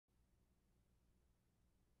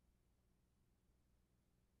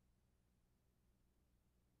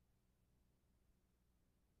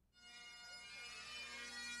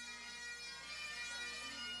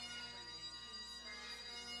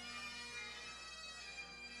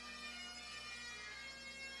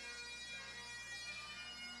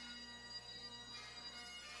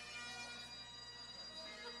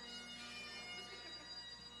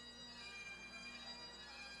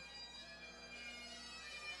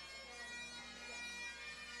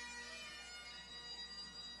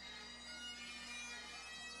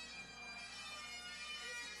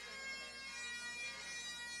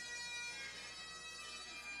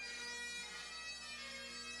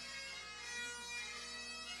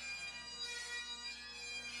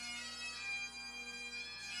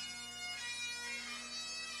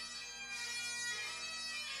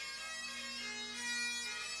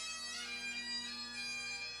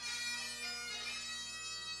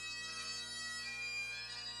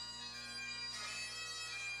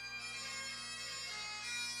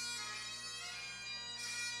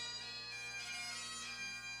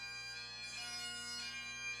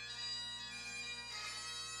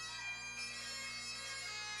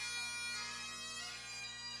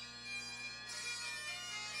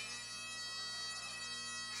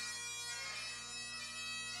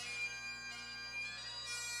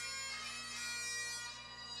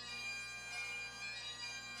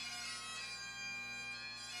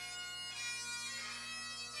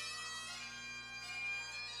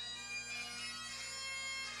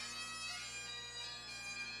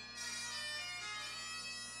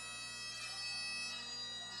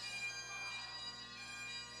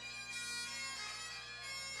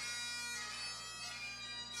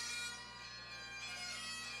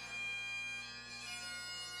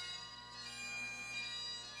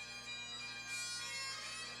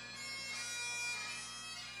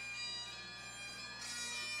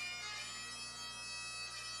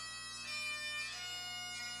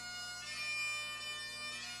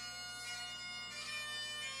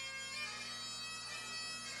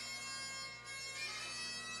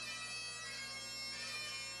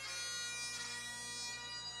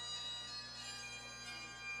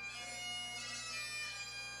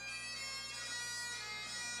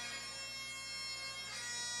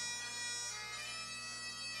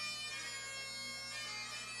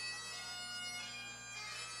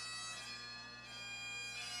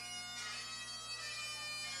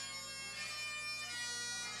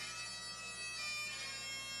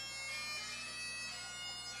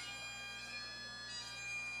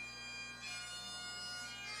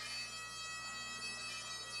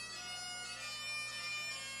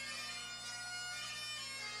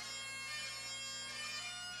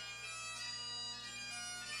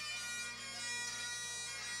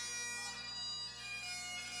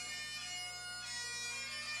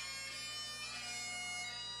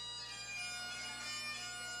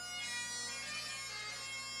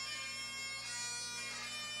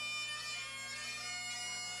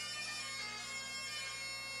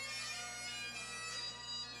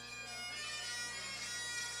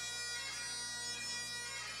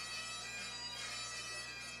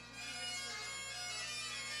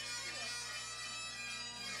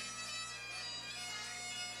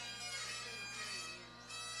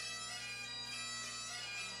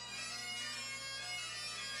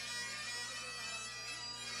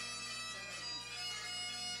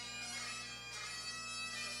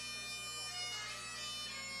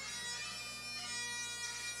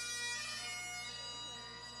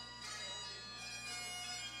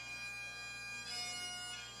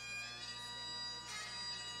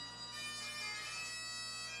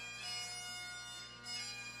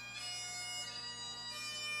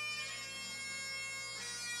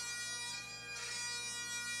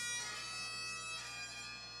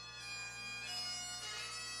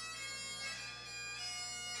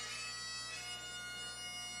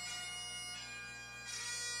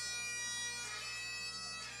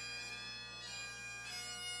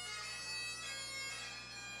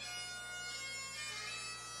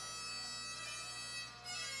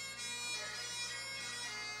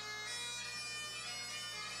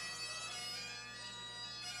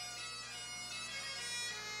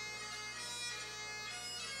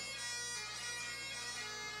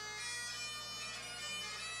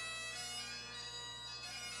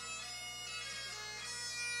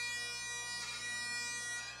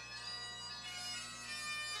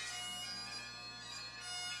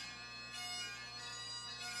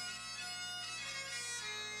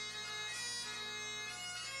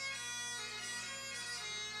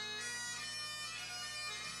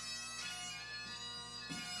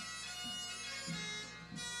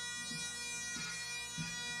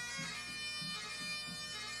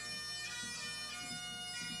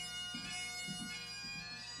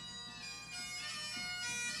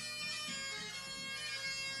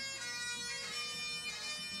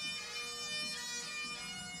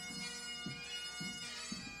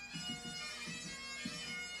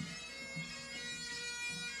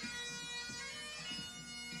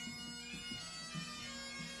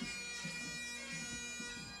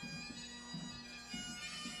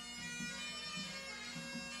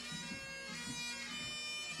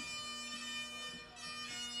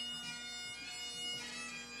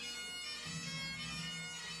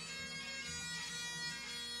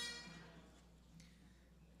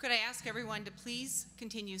Could I ask everyone to please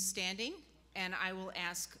continue standing, and I will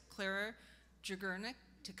ask Clara Jagurnik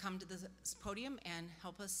to come to the podium and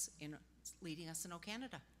help us in leading us in O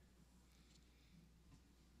Canada.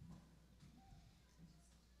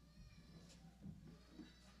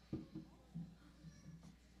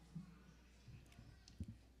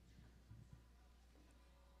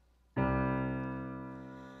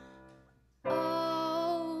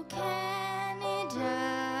 Oh, Canada,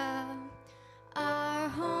 our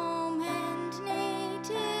home and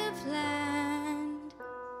native land,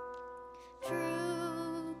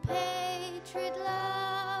 true patriot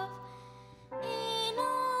love in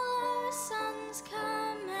all our sons'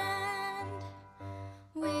 command.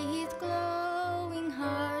 With glowing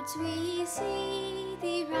hearts we see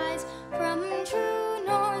thee rise from true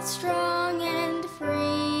north, strong and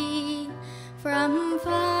free. From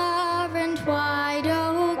far and wide,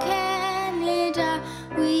 O Canada,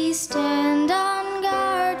 we stand on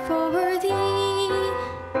guard for thee.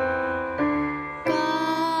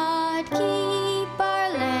 God keep our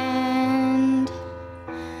land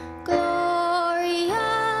glorious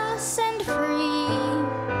and free.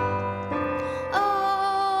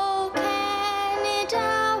 O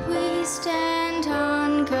Canada, we stand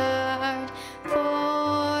on guard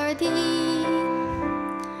for thee.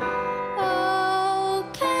 O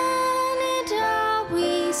Canada,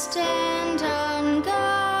 we stand on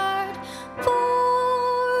guard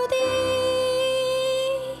for thee.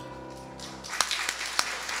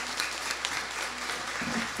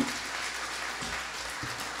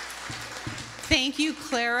 Thank you,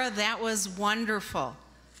 Clara. That was wonderful.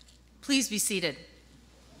 Please be seated.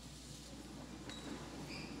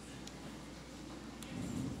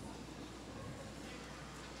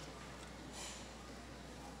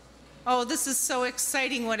 Oh, this is so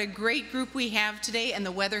exciting. What a great group we have today, and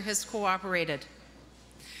the weather has cooperated.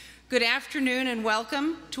 Good afternoon and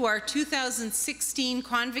welcome to our 2016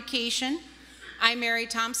 Convocation. I'm Mary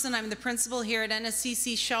Thompson. I'm the principal here at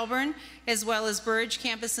NSCC Shelburne, as well as Burridge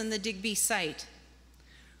Campus and the Digby site.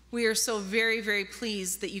 We are so very, very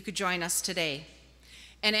pleased that you could join us today.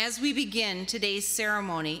 And as we begin today's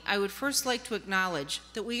ceremony, I would first like to acknowledge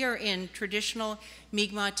that we are in traditional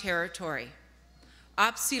Mi'kmaq territory.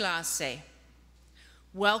 Apsilase.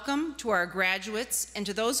 Welcome to our graduates and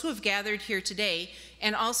to those who have gathered here today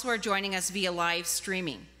and also are joining us via live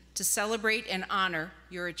streaming to celebrate and honor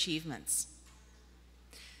your achievements.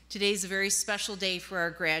 Today is a very special day for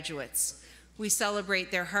our graduates. We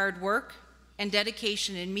celebrate their hard work and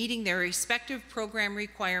dedication in meeting their respective program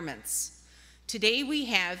requirements. Today we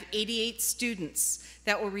have 88 students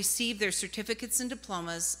that will receive their certificates and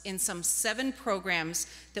diplomas in some 7 programs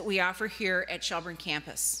that we offer here at Shelburne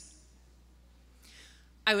Campus.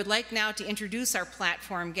 I would like now to introduce our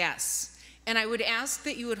platform guests, and I would ask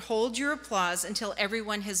that you would hold your applause until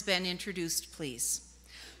everyone has been introduced, please.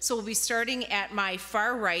 So we'll be starting at my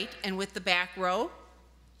far right and with the back row.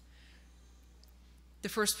 The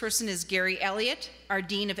first person is Gary Elliott, our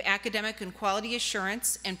Dean of Academic and Quality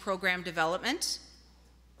Assurance and Program Development.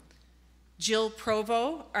 Jill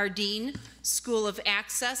Provo, our Dean, School of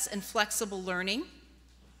Access and Flexible Learning.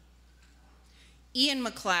 Ian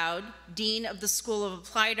McLeod, Dean of the School of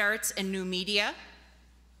Applied Arts and New Media.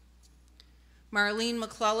 Marlene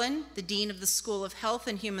McClellan, the Dean of the School of Health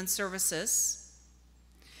and Human Services.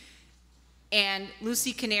 And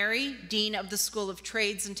Lucy Canary, Dean of the School of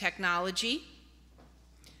Trades and Technology.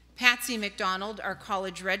 Patsy McDonald, our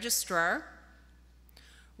college registrar.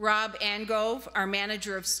 Rob Angove, our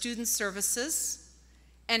manager of student services.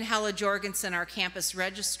 And Hella Jorgensen, our campus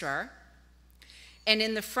registrar. And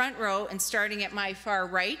in the front row, and starting at my far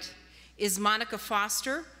right, is Monica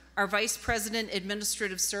Foster, our vice president,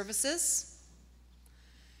 administrative services.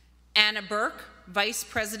 Anna Burke, vice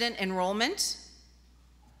president, enrollment.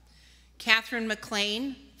 Catherine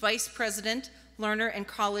McLean, vice president, learner and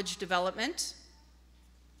college development.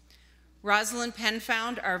 Rosalind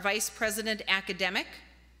Penfound, our Vice President Academic.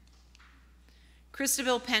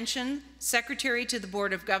 Christabel Pension, Secretary to the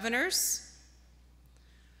Board of Governors.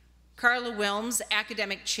 Carla Wilms,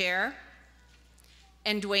 Academic Chair.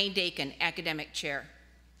 And Dwayne Dakin, Academic Chair.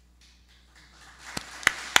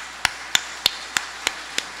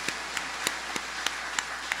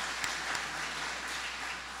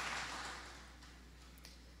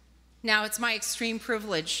 Now it's my extreme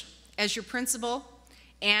privilege as your principal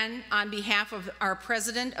and on behalf of our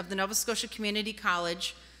president of the Nova Scotia Community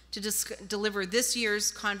College to deliver this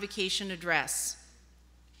year's Convocation address.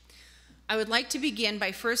 I would like to begin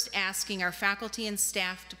by first asking our faculty and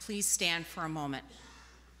staff to please stand for a moment.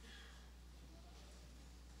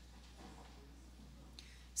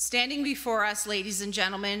 Standing before us, ladies and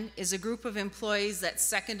gentlemen, is a group of employees that's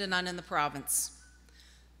second to none in the province.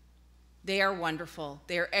 They are wonderful.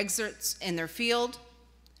 They are experts in their field.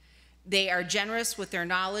 They are generous with their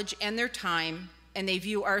knowledge and their time, and they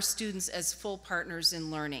view our students as full partners in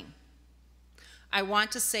learning. I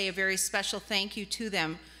want to say a very special thank you to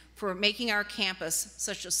them for making our campus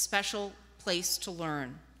such a special place to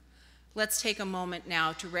learn. Let's take a moment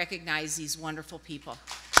now to recognize these wonderful people.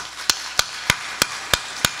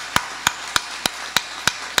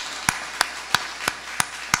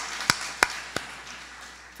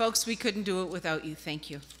 Folks, we couldn't do it without you. Thank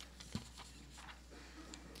you.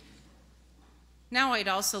 Now I'd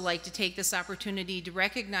also like to take this opportunity to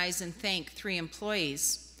recognize and thank 3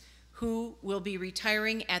 employees who will be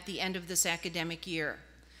retiring at the end of this academic year.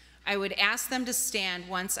 I would ask them to stand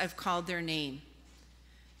once I've called their name.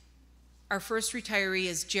 Our first retiree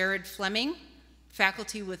is Jared Fleming,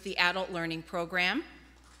 faculty with the Adult Learning Program.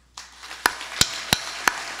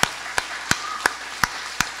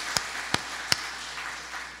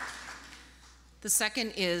 The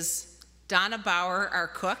second is Donna Bauer, our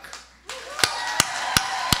cook.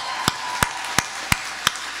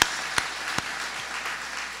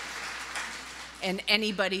 And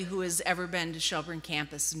anybody who has ever been to Shelburne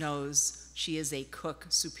campus knows she is a cook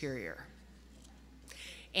superior.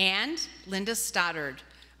 And Linda Stoddard,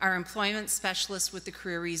 our employment specialist with the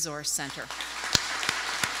Career Resource Center.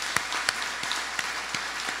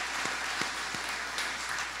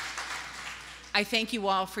 I thank you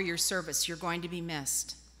all for your service. You're going to be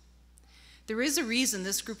missed. There is a reason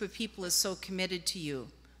this group of people is so committed to you,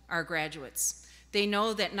 our graduates. They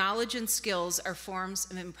know that knowledge and skills are forms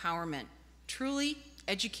of empowerment. Truly,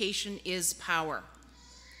 education is power.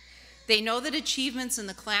 They know that achievements in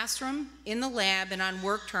the classroom, in the lab, and on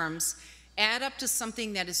work terms add up to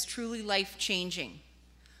something that is truly life-changing,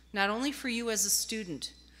 not only for you as a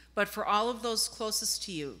student, but for all of those closest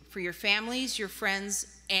to you, for your families, your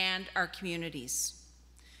friends, and our communities.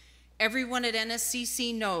 Everyone at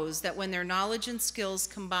NSCC knows that when their knowledge and skills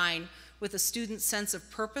combine with a student's sense of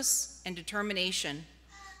purpose and determination,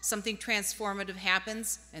 something transformative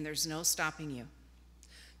happens and there's no stopping you.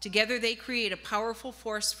 Together they create a powerful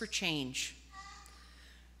force for change.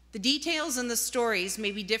 The details and the stories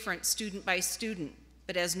may be different student by student,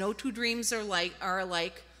 but as no 2 dreams are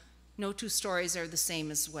alike, no 2 stories are the same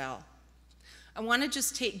as well. I want to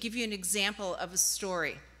just give you an example of a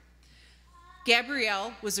story.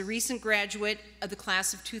 Gabrielle was a recent graduate of the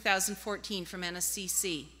class of 2014 from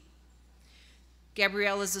NSCC.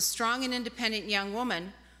 Gabrielle is a strong and independent young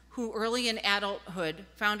woman who early in adulthood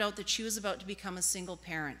found out that she was about to become a single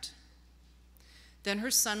parent. Then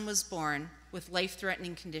her son was born with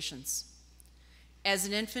life-threatening conditions. As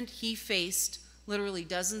an infant, he faced literally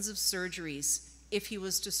dozens of surgeries if he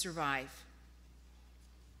was to survive.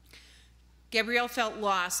 Gabrielle felt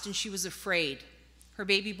lost and she was afraid. Her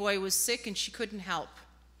baby boy was sick and she couldn't help.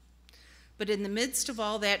 But in the midst of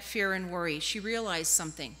all that fear and worry, she realized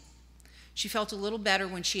something. She felt a little better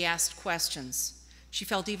when she asked questions. She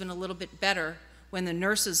felt even a little bit better when the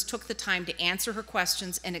nurses took the time to answer her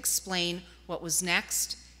questions and explain what was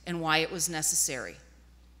next and why it was necessary.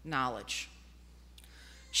 Knowledge.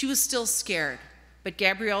 She was still scared, but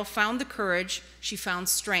Gabrielle found the courage, she found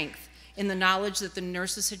strength in the knowledge that the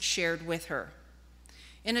nurses had shared with her.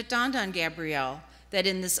 And it dawned on Gabrielle that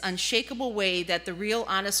in this unshakable way that the real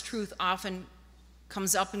honest truth often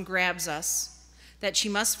comes up and grabs us, that she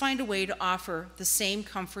must find a way to offer the same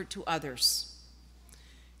comfort to others.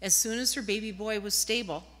 As soon as her baby boy was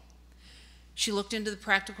stable, she looked into the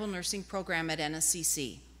practical nursing program at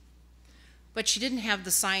NSCC. But she didn't have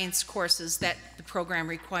the science courses that the program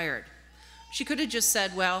required. She could have just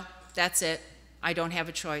said, well, that's it, I don't have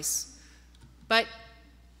a choice. But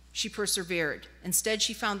she persevered. Instead,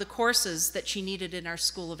 she found the courses that she needed in our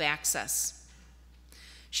School of Access.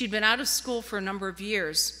 She'd been out of school for a number of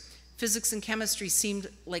years. Physics and chemistry seemed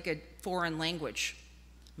like a foreign language.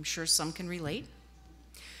 I'm sure some can relate.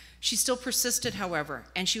 She still persisted, however,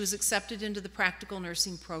 and she was accepted into the practical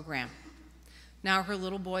nursing program. Now her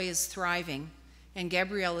little boy is thriving, and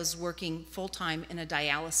Gabrielle is working full-time in a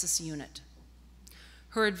dialysis unit.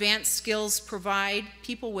 Her advanced skills provide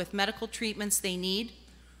people with medical treatments they need.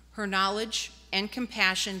 Her knowledge and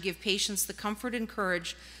compassion give patients the comfort and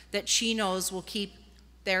courage that she knows will keep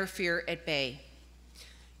their fear at bay.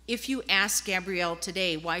 If you ask Gabrielle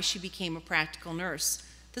today why she became a practical nurse,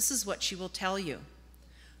 this is what she will tell you.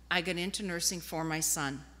 I got into nursing for my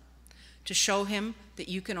son, to show him that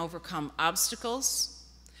you can overcome obstacles,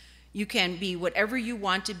 you can be whatever you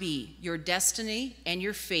want to be. Your destiny and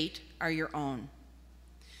your fate are your own.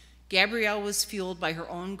 Gabrielle was fueled by her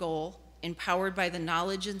own goal empowered by the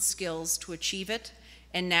knowledge and skills to achieve it,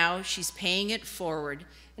 and now she's paying it forward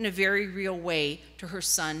in a very real way to her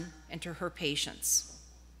son and to her patients.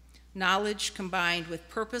 Knowledge combined with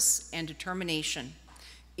purpose and determination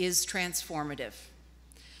is transformative.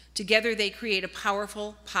 Together they create a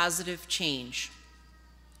powerful, positive change.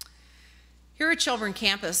 Here at Shelburne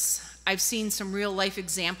Campus, I've seen some real-life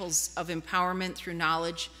examples of empowerment through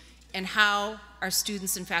knowledge and how our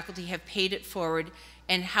students and faculty have paid it forward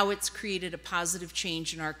and how it's created a positive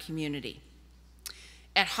change in our community.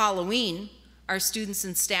 At Halloween, our students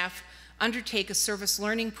and staff undertake a service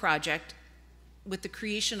learning project with the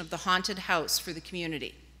creation of the haunted house for the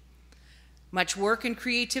community. Much work and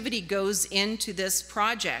creativity goes into this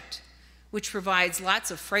project, which provides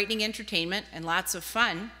lots of frightening entertainment and lots of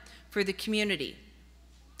fun for the community.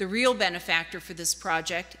 The real benefactor for this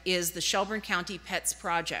project is the Shelburne County Pets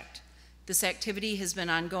Project. This activity has been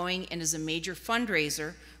ongoing and is a major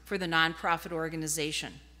fundraiser for the nonprofit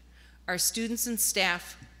organization. Our students and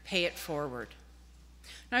staff pay it forward.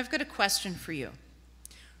 Now I've got a question for you.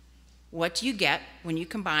 What do you get when you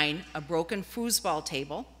combine a broken foosball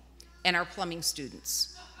table and our plumbing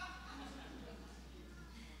students?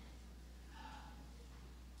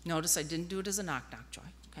 Notice I didn't do it as a knock-knock, Joy,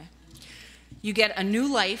 okay? You get a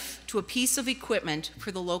new life to a piece of equipment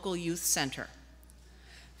for the local youth center.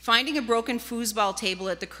 Finding a broken foosball table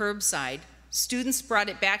at the curbside, students brought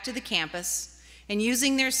it back to the campus and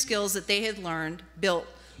using their skills that they had learned, built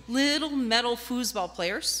little metal foosball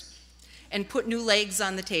players and put new legs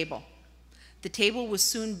on the table. The table was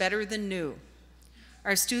soon better than new.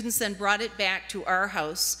 Our students then brought it back to our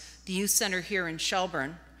house, the youth center here in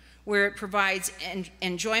Shelburne, where it provides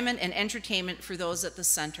enjoyment and entertainment for those at the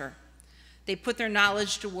center. They put their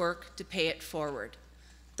knowledge to work to pay it forward.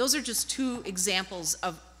 Those are just two examples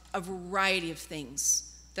of a variety of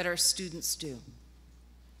things that our students do.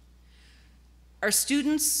 Our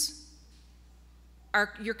students,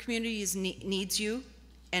 your community needs you,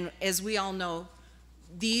 and as we all know,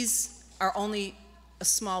 these are only a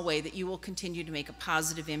small way that you will continue to make a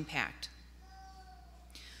positive impact.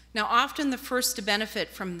 Now, often the first to benefit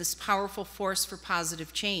from this powerful force for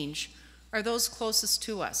positive change are those closest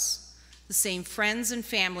to us, the same friends and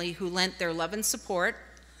family who lent their love and support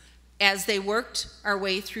as they worked our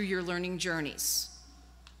way through your learning journeys.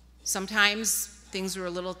 Sometimes things were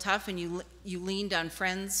a little tough and you leaned on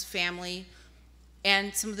friends, family,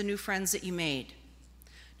 and some of the new friends that you made.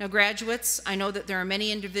 Now, graduates, I know that there are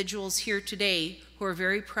many individuals here today who are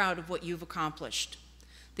very proud of what you've accomplished.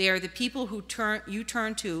 They are the people who you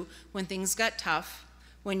turn to when things got tough,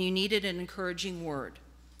 when you needed an encouraging word.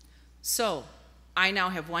 So, I now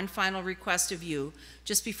have one final request of you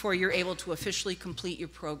just before you're able to officially complete your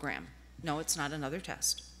program. No, it's not another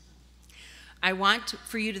test. I want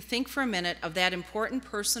for you to think for a minute of that important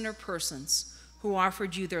person or persons who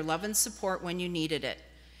offered you their love and support when you needed it,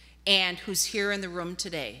 and who's here in the room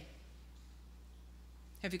today.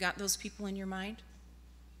 Have you got those people in your mind?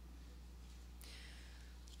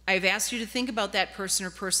 I've asked you to think about that person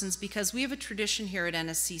or persons because we have a tradition here at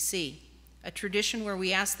NSCC, a tradition where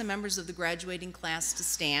we ask the members of the graduating class to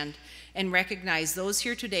stand and recognize those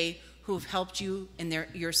here today who have helped you in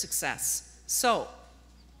your success. So,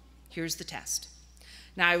 here's the test.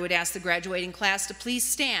 Now I would ask the graduating class to please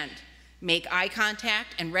stand, make eye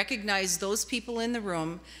contact, and recognize those people in the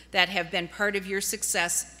room that have been part of your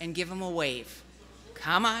success and give them a wave.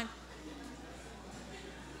 Come on.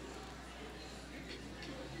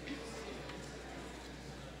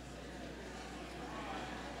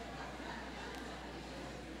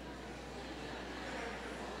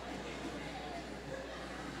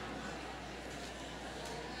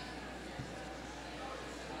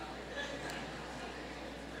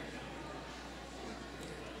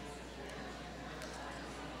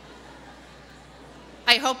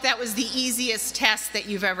 I hope that was the easiest test that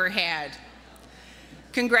you've ever had.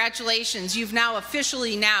 Congratulations, you've now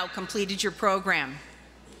officially completed your program.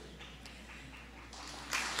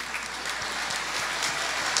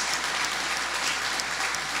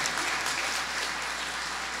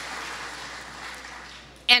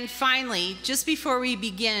 And finally, just before we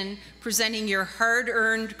begin presenting your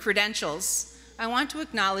hard-earned credentials, I want to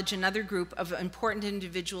acknowledge another group of important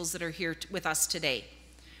individuals that are here with us today.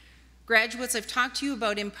 Graduates, I've talked to you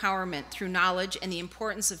about empowerment through knowledge and the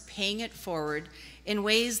importance of paying it forward in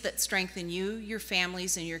ways that strengthen you, your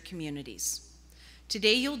families, and your communities.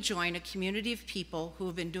 Today, you'll join a community of people who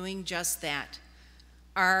have been doing just that,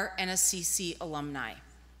 our NSCC alumni.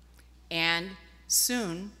 And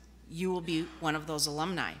soon, you will be one of those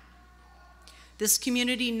alumni. This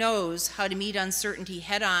community knows how to meet uncertainty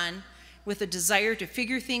head-on with a desire to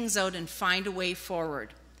figure things out and find a way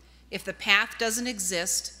forward. If the path doesn't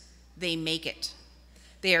exist, they make it.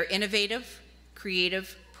 They are innovative,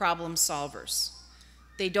 creative problem solvers.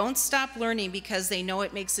 They don't stop learning because they know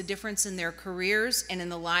it makes a difference in their careers and in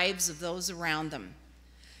the lives of those around them.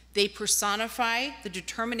 They personify the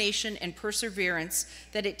determination and perseverance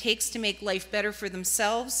that it takes to make life better for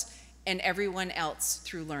themselves and everyone else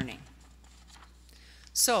through learning.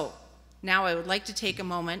 So, now I would like to take a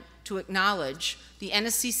moment to acknowledge the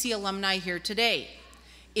NSCC alumni here today.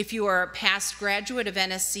 If you are a past graduate of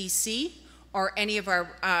NSCC or any of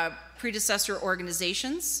our predecessor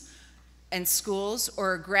organizations and schools,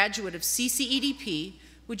 or a graduate of CCEDP,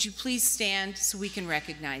 would you please stand so we can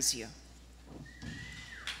recognize you?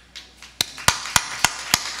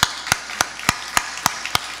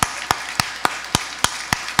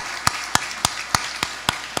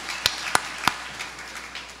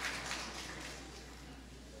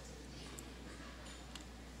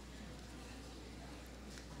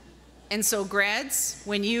 And so grads,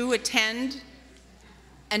 when you attend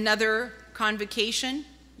another convocation,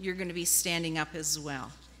 you're going to be standing up as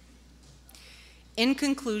well. In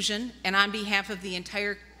conclusion, and on behalf of the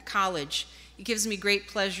entire college, it gives me great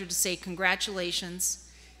pleasure to say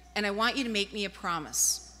congratulations, and I want you to make me a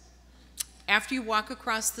promise. After you walk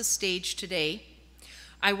across the stage today,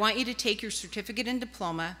 I want you to take your certificate and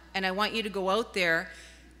diploma, and I want you to go out there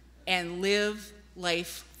and live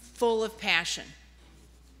life full of passion.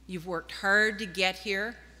 You've worked hard to get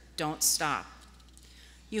here. Don't stop.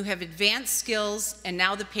 You have advanced skills and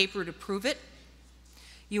now the paper to prove it.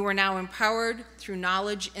 You are now empowered through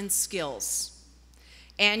knowledge and skills.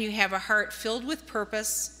 And you have a heart filled with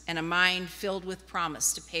purpose and a mind filled with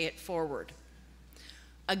promise to pay it forward.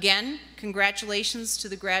 Again, congratulations to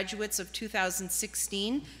the graduates of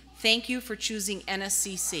 2016. Thank you for choosing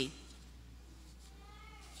NSCC.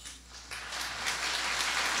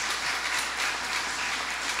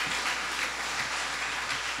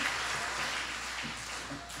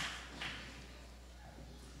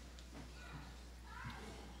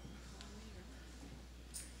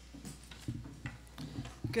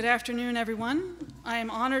 Good afternoon, everyone. I am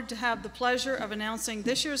honored to have the pleasure of announcing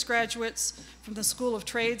this year's graduates from the School of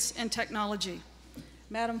Trades and Technology.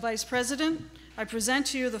 Madam Vice President, I present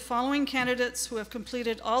to you the following candidates who have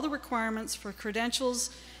completed all the requirements for credentials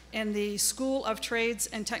in the School of Trades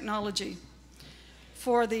and Technology.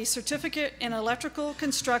 For the Certificate in Electrical,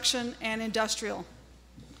 Construction, and Industrial,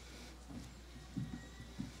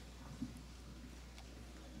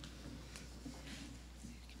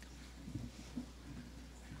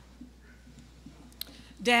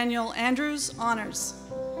 Daniel Andrews, Honors.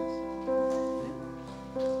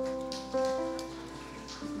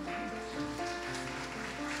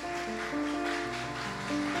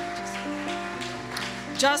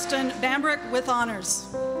 Justin Bambrick with Honors.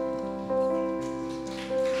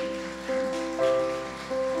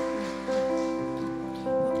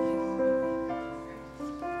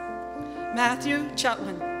 Matthew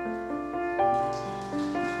Chetwin.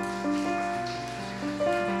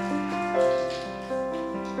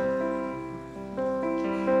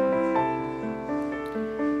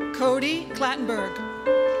 Cody Clattenburg.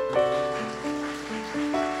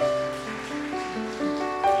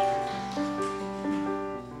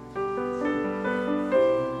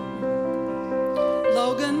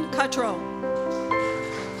 Logan Cuttrow.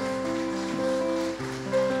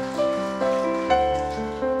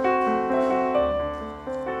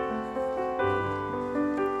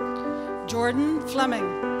 Jordan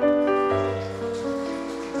Fleming.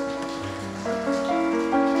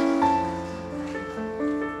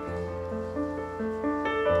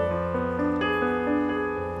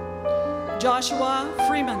 Joshua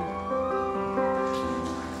Freeman.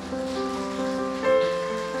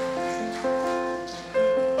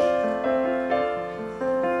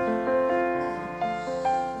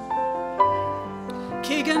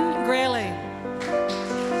 Keegan Grayley.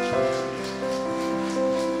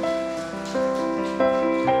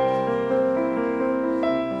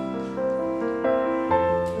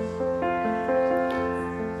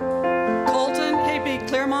 Colton Hapey,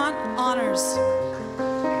 Claremont, Honors.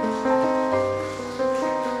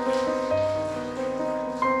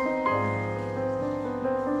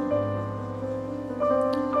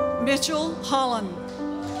 Mitchell Holland.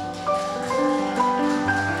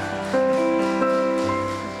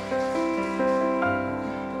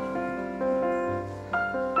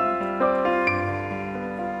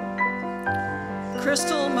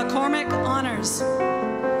 Crystal McCormick, Honors.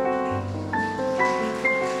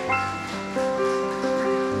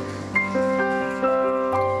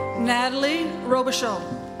 Natalie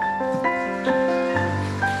Robichaud.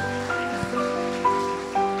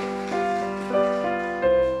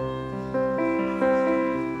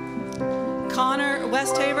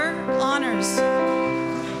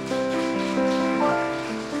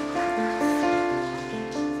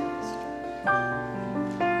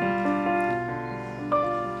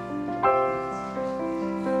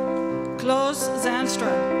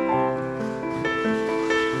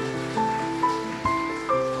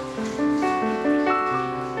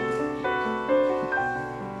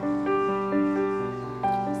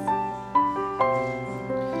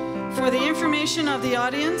 information of the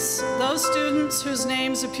audience, those students whose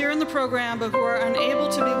names appear in the program but who are unable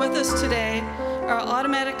to be with us today are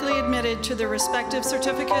automatically admitted to their respective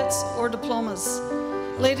certificates or diplomas.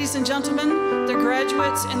 Ladies and gentlemen, the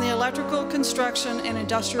graduates in the Electrical, Construction, and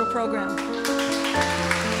Industrial program.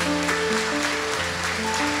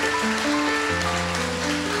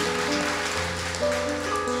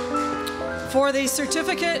 For the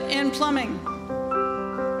certificate in plumbing,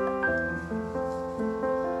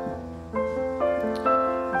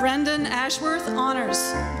 Brendan Ashworth, honors.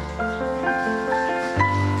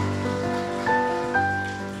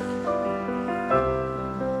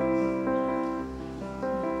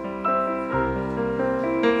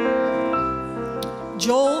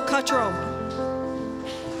 Joel Cuttrow.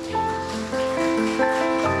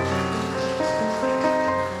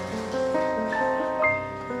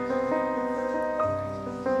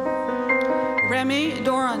 Remy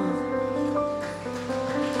Doran.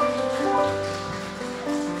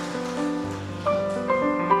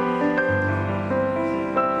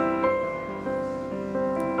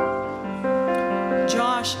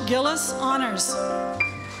 Josh Gillis, honors.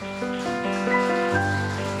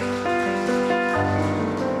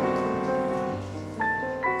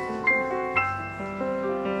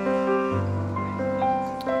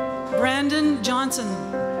 Brandon Johnson.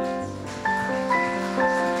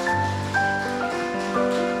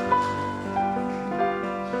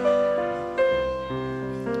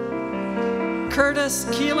 Curtis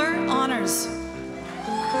Keeler, honors.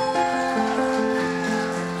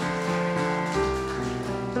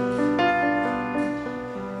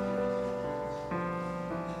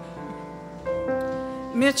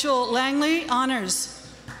 Mitchell Langley, honors.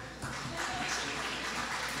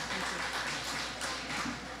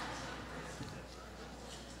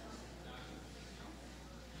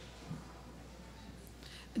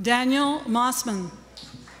 Daniel Mossman.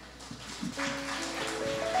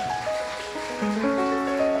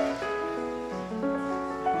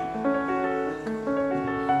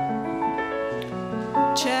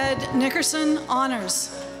 Chad Nickerson,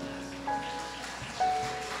 honors.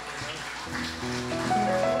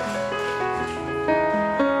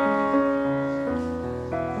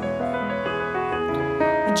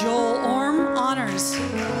 Joel Orm, honors.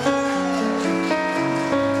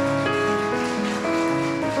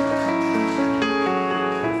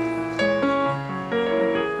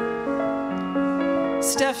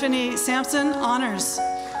 Stephanie Samson, honors.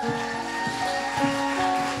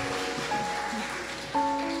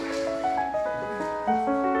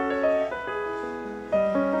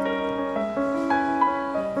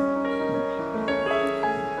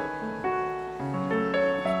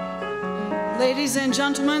 Ladies and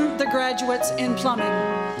gentlemen, the graduates in plumbing.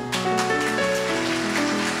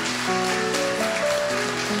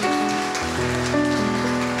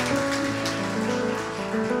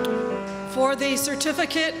 For the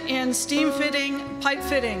certificate in steam fitting, pipe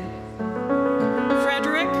fitting,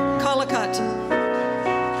 Frederick Collicutt.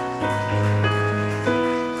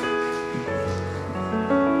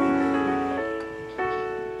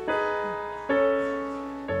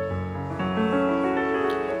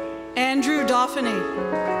 Andrew Dauphiny.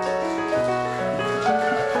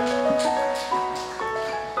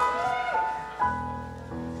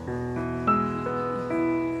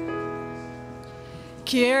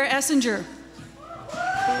 Kier Essinger.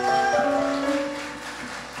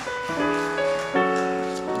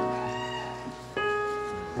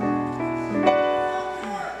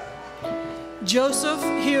 Joseph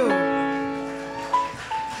Hugh.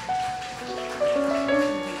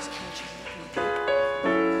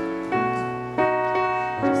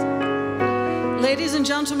 Ladies and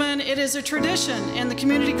gentlemen, it is a tradition in the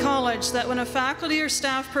community college that when a faculty or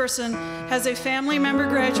staff person has a family member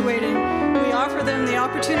graduating, we offer them the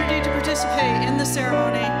opportunity to participate in the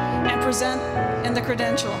ceremony and present in the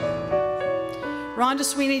credential. Rhonda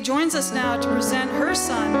Sweeney joins us now to present her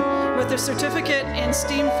son with a certificate in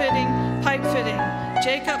steam fitting, pipe fitting.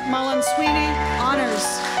 Jacob Mullen Sweeney, honors.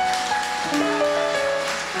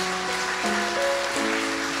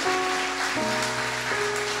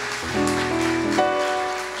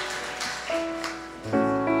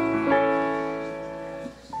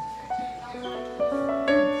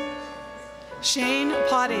 Shane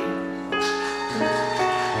Potty.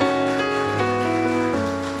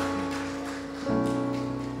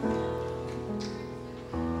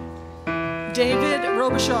 David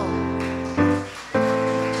Robichaud.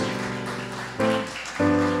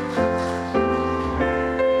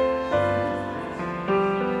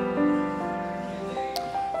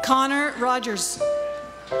 Connor Rogers.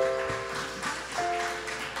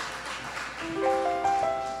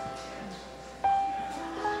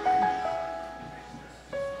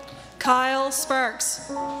 Kyle Sparks.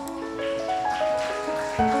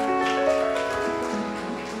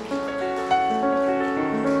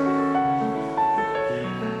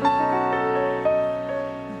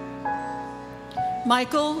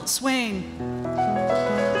 Michael Swain.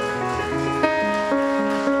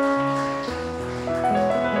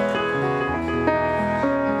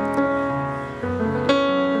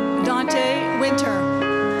 Dante Winter.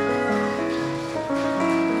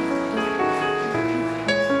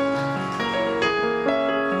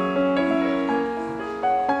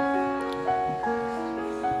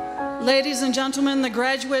 Ladies and gentlemen, the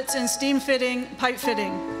graduates in steam fitting, pipe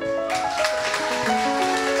fitting.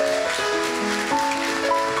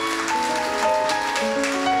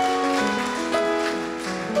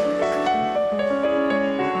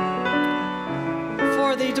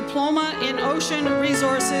 For the Diploma in Ocean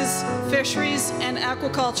Resources, Fisheries, and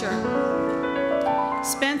Aquaculture,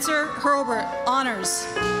 Spencer Hurlbert, honors.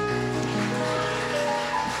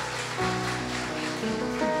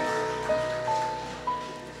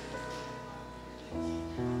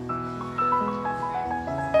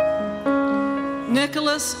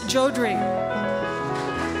 Nicholas Jodry.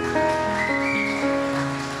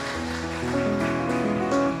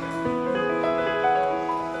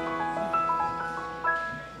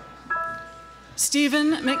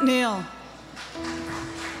 Stephen McNeil.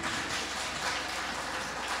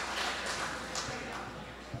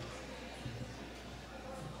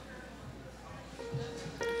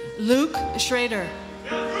 Luke Schrader.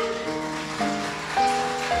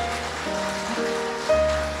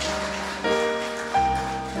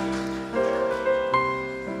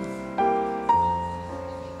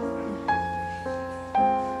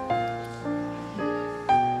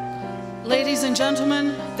 Ladies and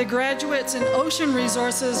gentlemen, the graduates in Ocean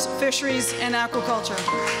Resources, Fisheries, and Aquaculture.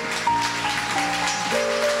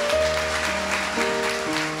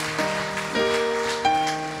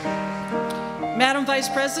 Madam Vice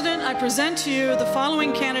President, I present to you the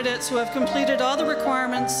following candidates who have completed all the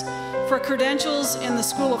requirements for credentials in the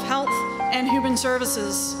School of Health and Human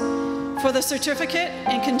Services for the Certificate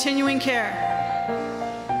in Continuing Care.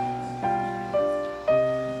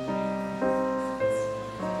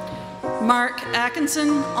 Mark Atkinson,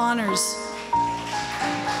 honors.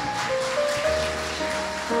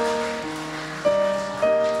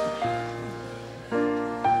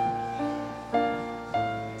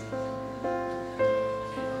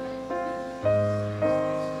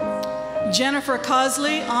 Jennifer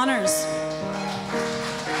Cosley, honors.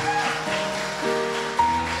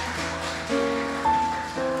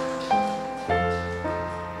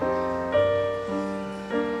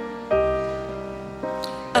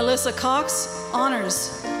 Alyssa Cox,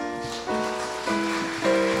 honors.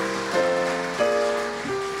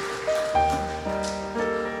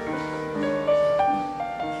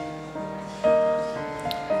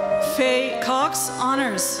 Faye Cox,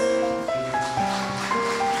 honors.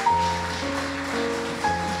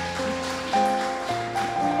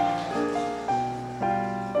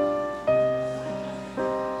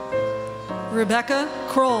 Rebecca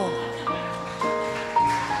Kroll.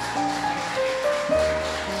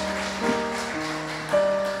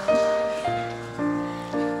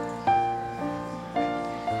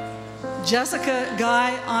 Jessica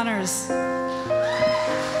Guy, honors.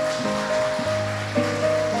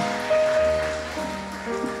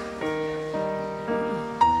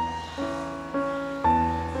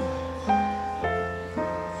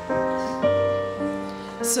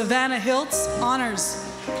 Savannah Hiltz, honors.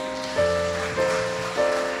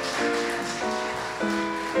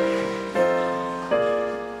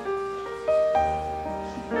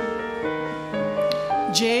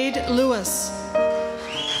 Jade Lewis.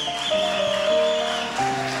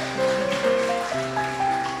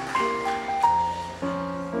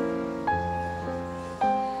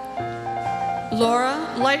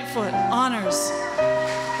 Laura Lightfoot, honors.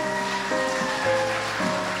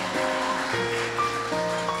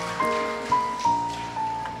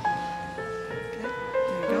 Okay,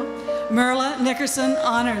 there you go. Merla Nickerson,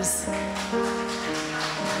 honors.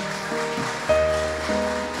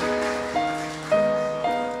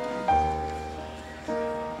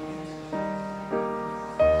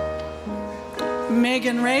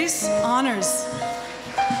 Megan Race, honors.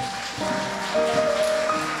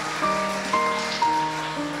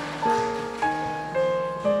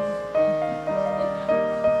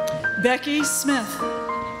 Becky Smith.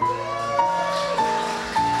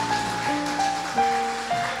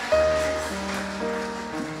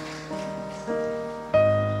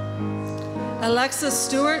 Alexa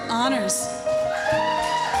Stewart, honors.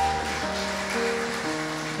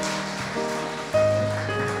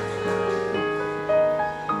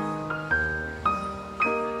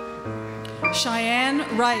 Cheyenne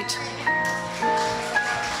Wright.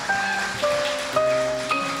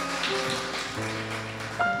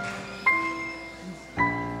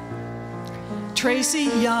 Tracy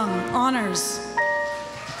Young, honors.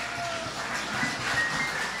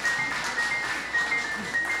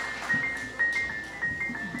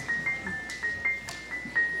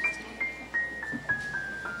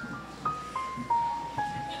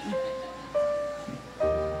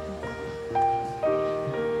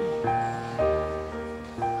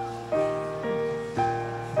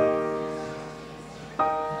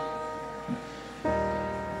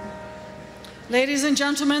 Ladies and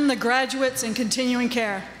gentlemen, the graduates in continuing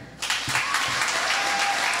care.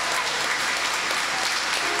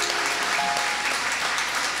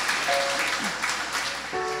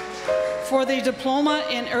 For the Diploma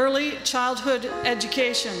in Early Childhood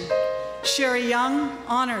Education, Sherry Young,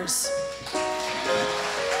 honors.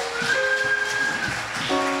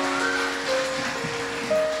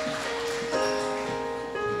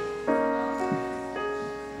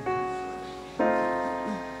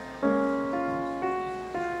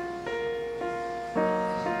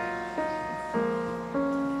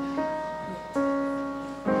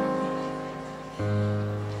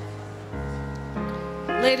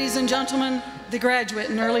 Ladies and gentlemen, the graduate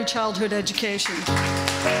in early childhood education.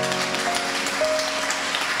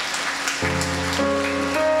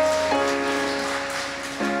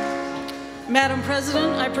 Madam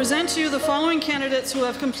President, I present to you the following candidates who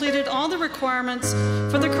have completed all the requirements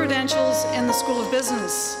for the credentials in the School of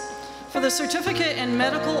Business. For the Certificate in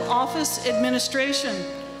Medical Office Administration,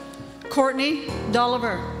 Courtney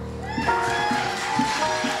Dolliver.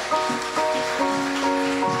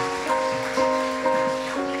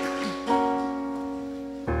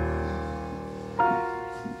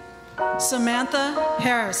 Samantha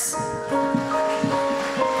Harris.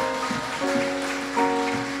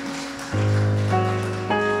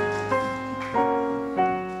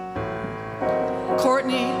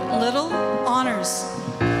 Courtney Little, honors.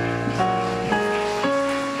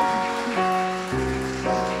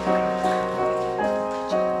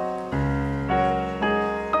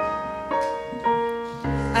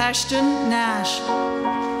 Ashton Nash.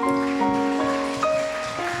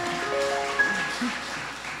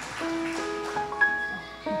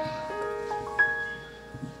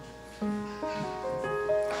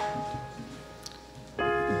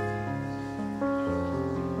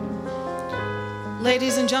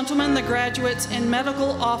 Ladies and gentlemen, the graduates in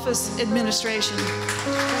Medical Office Administration.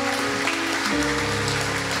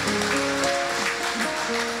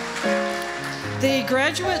 The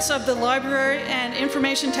graduates of the Library and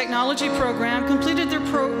Information Technology program completed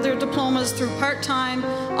their diplomas through part-time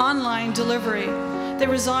online delivery. They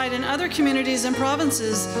reside in other communities and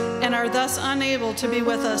provinces and are thus unable to be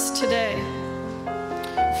with us today.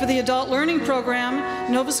 For the Adult Learning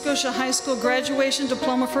Program, Nova Scotia High School Graduation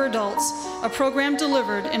Diploma for Adults, a program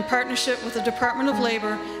delivered in partnership with the Department of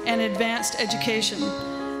Labor and Advanced Education.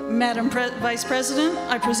 Madam Vice President,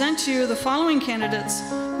 I present to you the following candidates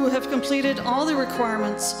who have completed all the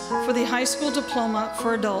requirements for the High School Diploma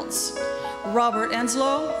for Adults. Robert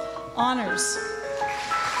Enslow, honors.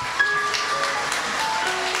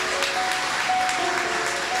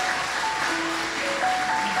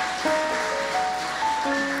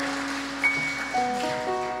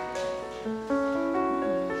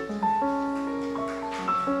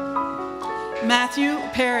 Matthew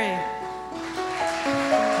Perry.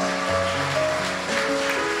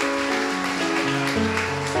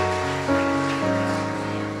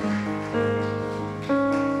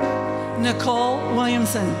 Nicole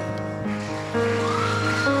Williamson.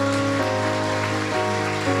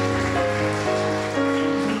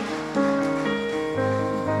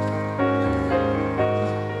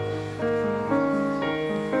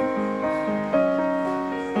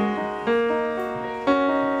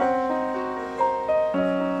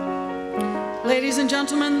 Ladies and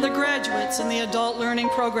gentlemen, the graduates in the Adult Learning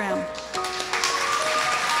Program.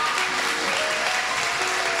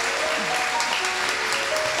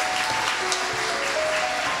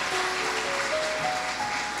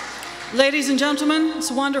 Ladies and gentlemen,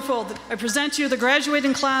 it's wonderful. I present to you the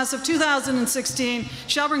graduating class of 2016,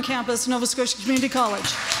 Shelburne Campus, Nova Scotia Community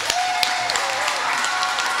College.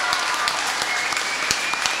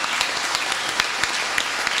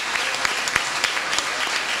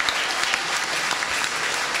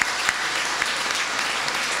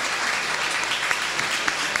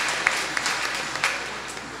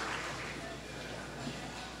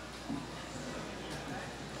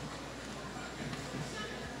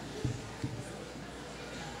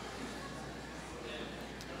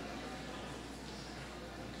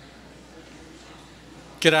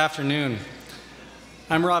 Good afternoon.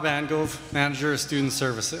 I'm Rob Angove, Manager of Student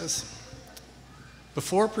Services.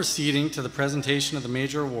 Before proceeding to the presentation of the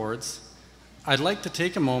major awards, I'd like to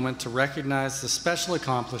take a moment to recognize the special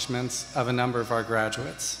accomplishments of a number of our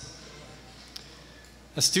graduates.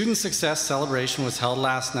 A student success celebration was held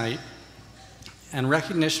last night, and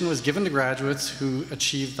recognition was given to graduates who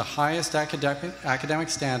achieved the highest academic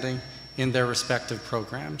standing in their respective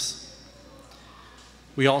programs.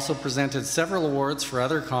 We also presented several awards for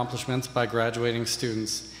other accomplishments by graduating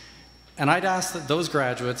students, and I'd ask that those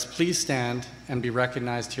graduates please stand and be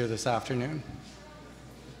recognized here this afternoon.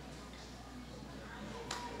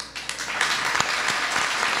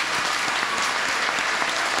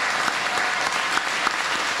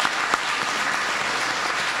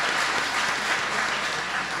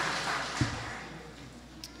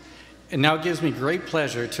 It now gives me great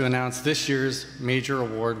pleasure to announce this year's major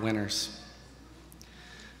award winners.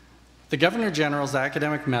 The Governor General's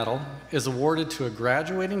Academic Medal is awarded to a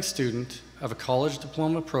graduating student of a college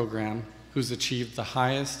diploma program who's achieved the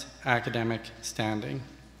highest academic standing.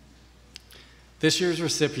 This year's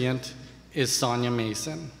recipient is Sonia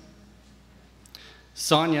Mason.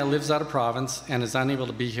 Sonia lives out of province and is unable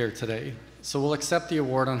to be here today, so we'll accept the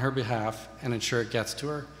award on her behalf and ensure it gets to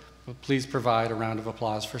her. But please provide a round of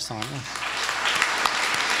applause for Sonia.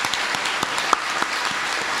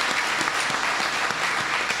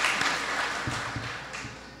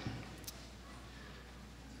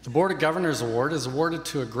 The Board of Governors Award is awarded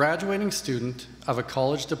to a graduating student of a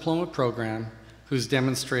college diploma program who's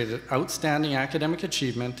demonstrated outstanding academic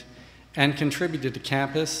achievement and contributed to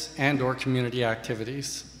campus and/or community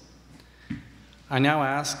activities. I now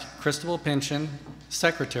ask Christabel Pynchon,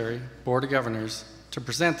 Secretary, Board of Governors, to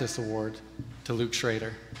present this award to Luke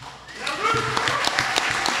Schrader.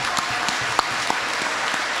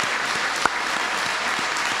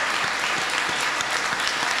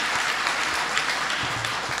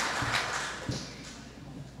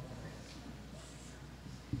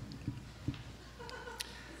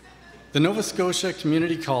 The Nova Scotia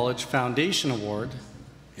Community College Foundation Award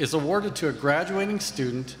is awarded to a graduating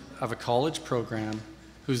student of a college program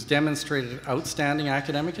who's demonstrated outstanding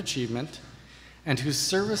academic achievement and whose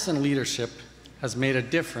service and leadership has made a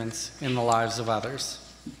difference in the lives of others.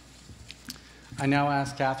 I now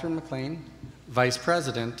ask Catherine McLean, Vice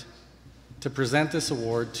President, to present this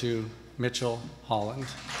award to Mitchell Holland.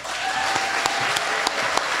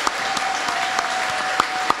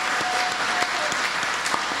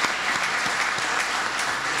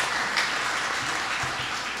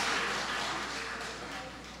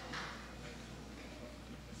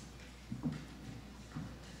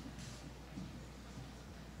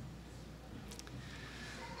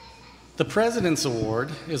 The President's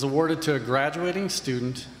Award is awarded to a graduating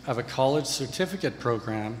student of a college certificate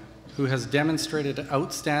program who has demonstrated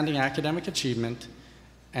outstanding academic achievement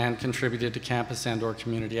and contributed to campus and/or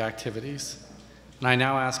community activities. And I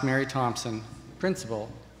now ask Mary Thompson,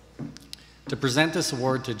 Principal, to present this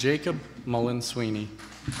award to Jacob Mullen Sweeney.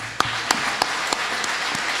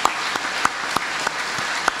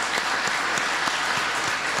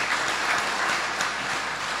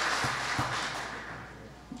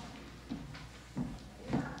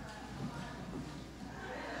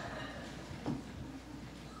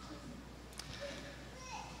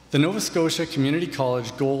 The Nova Scotia Community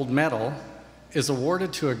College Gold Medal is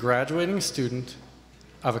awarded to a graduating student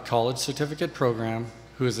of a college certificate program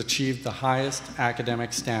who has achieved the highest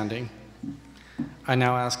academic standing. I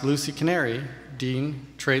now ask Lucy Canary, Dean,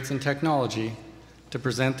 Trades and Technology, to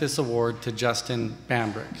present this award to Justin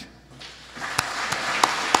Bambrick.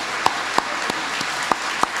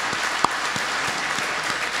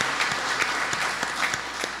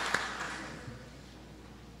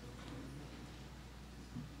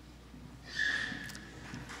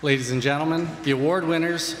 Ladies and gentlemen, the award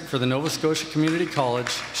winners for the Nova Scotia Community College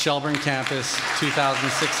Shelburne Campus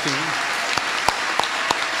 2016.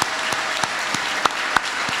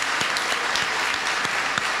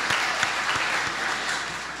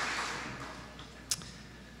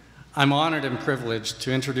 I'm honored and privileged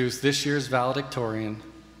to introduce this year's valedictorian,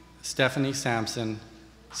 Stephanie Samson,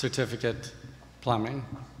 Certificate, Plumbing.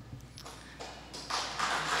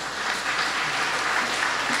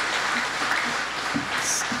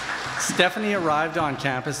 Stephanie arrived on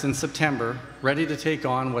campus in September, ready to take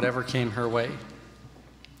on whatever came her way.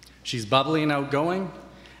 She's bubbly and outgoing,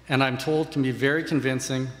 and I'm told can be very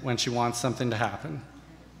convincing when she wants something to happen.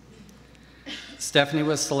 Stephanie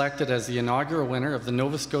was selected as the inaugural winner of the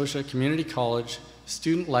Nova Scotia Community College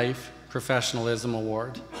Student Life Professionalism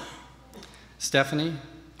Award. Stephanie,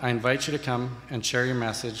 I invite you to come and share your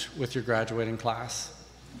message with your graduating class.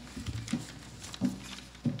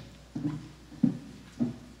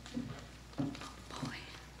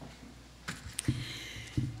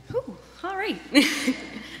 Great.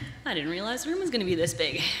 I didn't realize the room was going to be this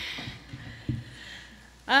big.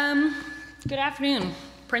 Good afternoon,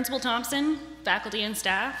 Principal Thompson, faculty and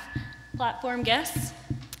staff, platform guests,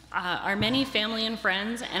 our many family and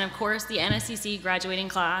friends, and of course the NSCC graduating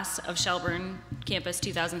class of Shelburne Campus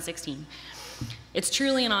 2016. It's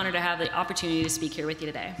truly an honor to have the opportunity to speak here with you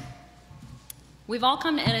today. We've all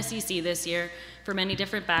come to NSCC this year for many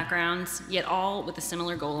different backgrounds, yet all with a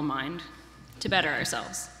similar goal in mind, to better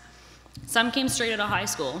ourselves. Some came straight out of high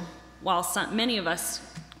school, while many of us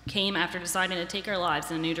came after deciding to take our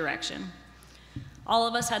lives in a new direction. All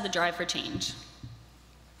of us had the drive for change,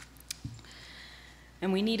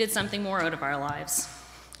 and we needed something more out of our lives.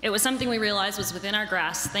 It was something we realized was within our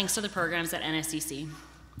grasp thanks to the programs at NSCC.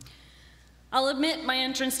 I'll admit my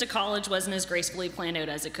entrance to college wasn't as gracefully planned out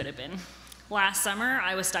as it could have been. Last summer,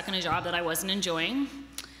 I was stuck in a job that I wasn't enjoying.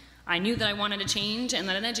 I knew that I wanted to change and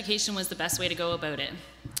that an education was the best way to go about it.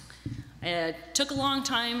 It took a long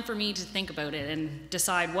time for me to think about it and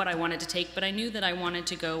decide what I wanted to take, but I knew that I wanted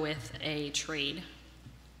to go with a trade.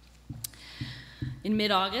 In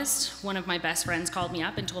mid-August, one of my best friends called me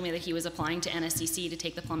up and told me that he was applying to NSCC to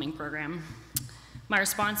take the plumbing program. My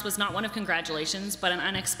response was not one of congratulations, but an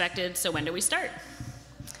unexpected, so when do we start?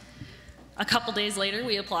 A couple days later,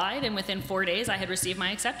 we applied, and within 4 days, I had received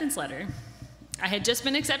my acceptance letter. I had just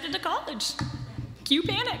been accepted to college. Cue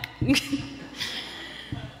panic.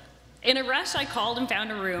 In a rush, I called and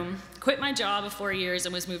found a room, quit my job of 4 years,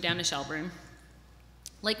 and was moved down to Shelburne.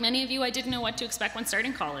 Like many of you, I didn't know what to expect when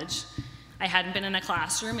starting college. I hadn't been in a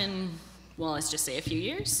classroom in, well, let's just say a few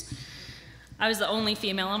years. I was the only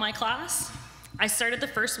female in my class. I started the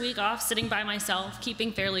first week off sitting by myself,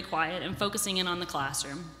 keeping fairly quiet and focusing in on the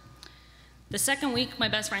classroom. The second week, my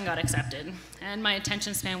best friend got accepted, and my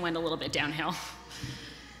attention span went a little bit downhill.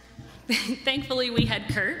 Thankfully, we had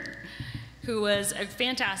Kurt, who was a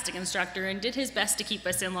fantastic instructor and did his best to keep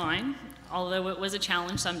us in line, although it was a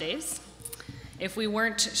challenge some days. If we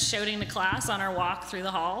weren't shouting to class on our walk through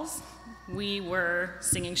the halls, we were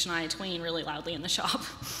singing Shania Twain really loudly in the shop.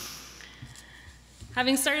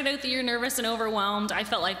 Having started out the year nervous and overwhelmed, I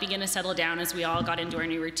felt like began to settle down as we all got into our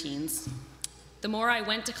new routines. The more I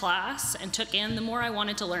went to class and took in, the more I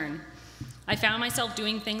wanted to learn. I found myself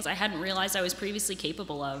doing things I hadn't realized I was previously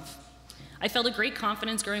capable of. I felt a great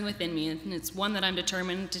confidence growing within me, and it's one that I'm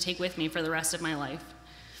determined to take with me for the rest of my life.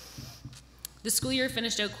 The school year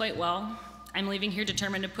finished out quite well. I'm leaving here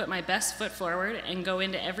determined to put my best foot forward and go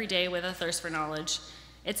into every day with a thirst for knowledge.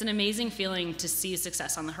 It's an amazing feeling to see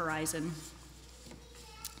success on the horizon.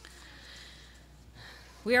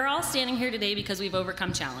 We are all standing here today because we've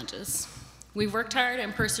overcome challenges. We've worked hard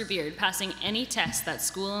and persevered, passing any test that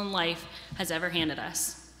school and life has ever handed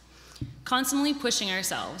us. Constantly pushing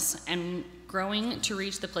ourselves and growing to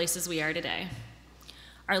reach the places we are today.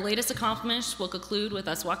 Our latest accomplishment will conclude with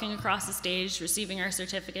us walking across the stage, receiving our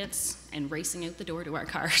certificates, and racing out the door to our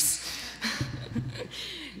cars.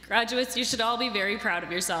 Graduates, you should all be very proud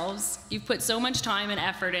of yourselves. You've put so much time and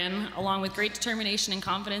effort in, along with great determination and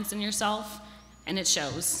confidence in yourself, and it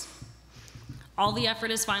shows. All the effort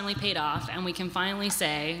has finally paid off, and we can finally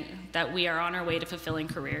say that we are on our way to fulfilling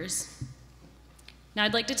careers. Now,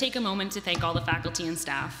 I'd like to take a moment to thank all the faculty and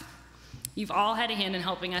staff. You've all had a hand in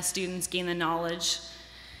helping us students gain the knowledge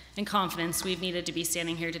and confidence we've needed to be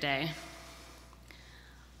standing here today.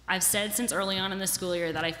 I've said since early on in the school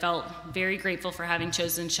year that I felt very grateful for having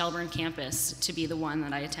chosen Shelburne Campus to be the one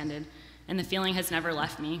that I attended, and the feeling has never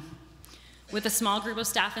left me. With a small group of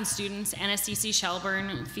staff and students, NSCC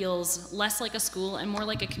Shelburne feels less like a school and more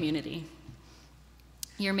like a community.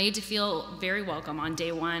 You're made to feel very welcome on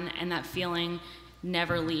day one, and that feeling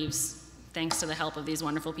never leaves, thanks to the help of these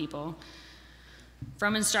wonderful people.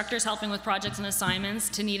 From instructors helping with projects and assignments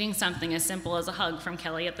to needing something as simple as a hug from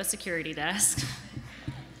Kelly at the security desk.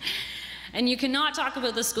 And you cannot talk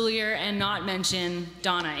about the school year and not mention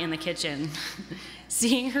Donna in the kitchen.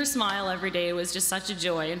 Seeing her smile every day was just such a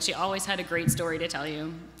joy, and she always had a great story to tell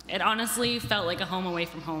you. It honestly felt like a home away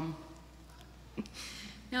from home.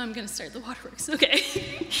 Now I'm going to start the waterworks. Okay.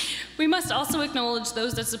 We must also acknowledge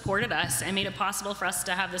those that supported us and made it possible for us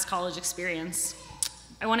to have this college experience.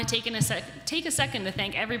 I want to take a second to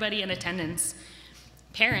thank everybody in attendance.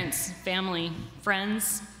 Parents, family,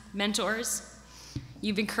 friends, mentors.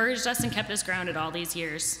 You've encouraged us and kept us grounded all these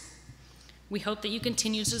years. We hope that you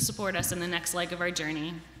continue to support us in the next leg of our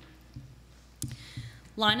journey.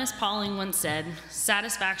 Linus Pauling once said,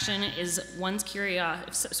 satisfaction of one's curiosity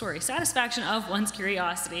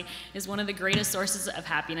is one of the greatest sources of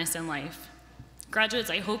happiness in life. Graduates,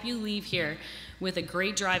 I hope you leave here with a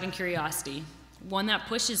great drive and curiosity, one that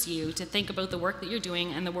pushes you to think about the work that you're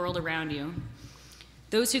doing and the world around you.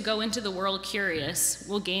 Those who go into the world curious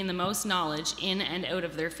will gain the most knowledge in and out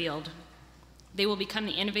of their field. They will become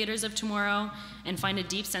the innovators of tomorrow and find a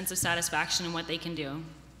deep sense of satisfaction in what they can do.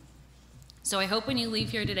 So I hope when you leave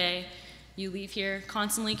here today, you leave here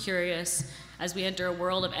constantly curious as we enter a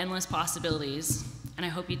world of endless possibilities, and I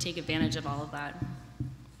hope you take advantage of all of that.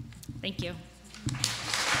 Thank you.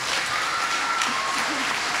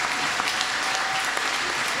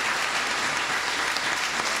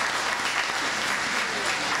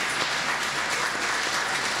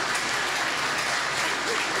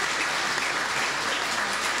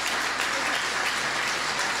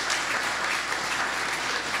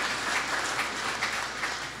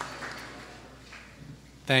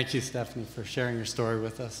 Thank you, Stephanie, for sharing your story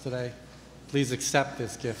with us today. Please accept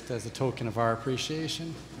this gift as a token of our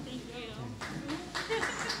appreciation. Thank you.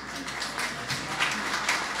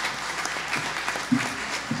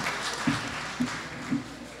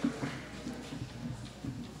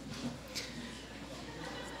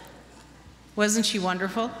 Wasn't she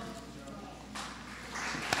wonderful?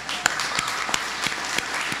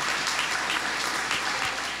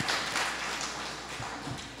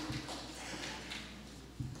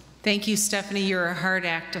 Thank you, Stephanie. You're a hard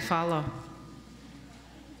act to follow.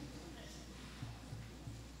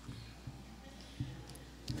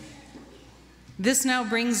 This now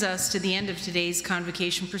brings us to the end of today's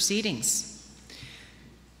convocation proceedings.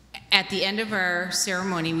 At the end of our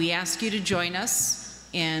ceremony, we ask you to join us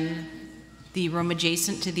in the room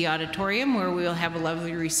adjacent to the auditorium, where we will have a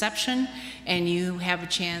lovely reception and you have a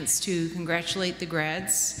chance to congratulate the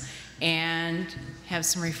grads and have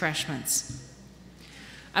some refreshments.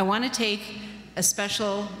 I want to take a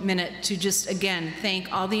special minute to just again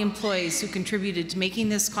thank all the employees who contributed to making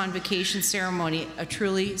this convocation ceremony a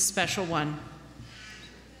truly special one.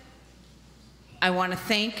 I want to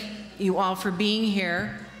thank you all for being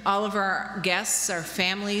here, all of our guests, our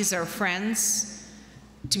families, our friends,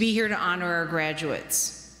 to be here to honor our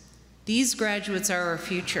graduates. These graduates are our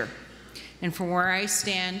future, and from where I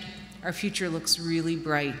stand, our future looks really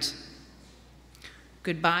bright.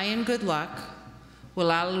 Goodbye and good luck.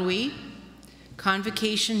 Walalui,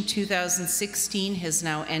 Convocation 2016 has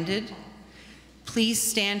now ended. Please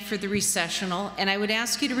stand for the recessional, and I would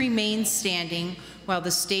ask you to remain standing while the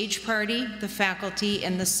stage party, the faculty,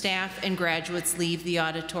 and the staff and graduates leave the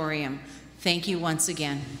auditorium. Thank you once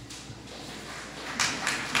again.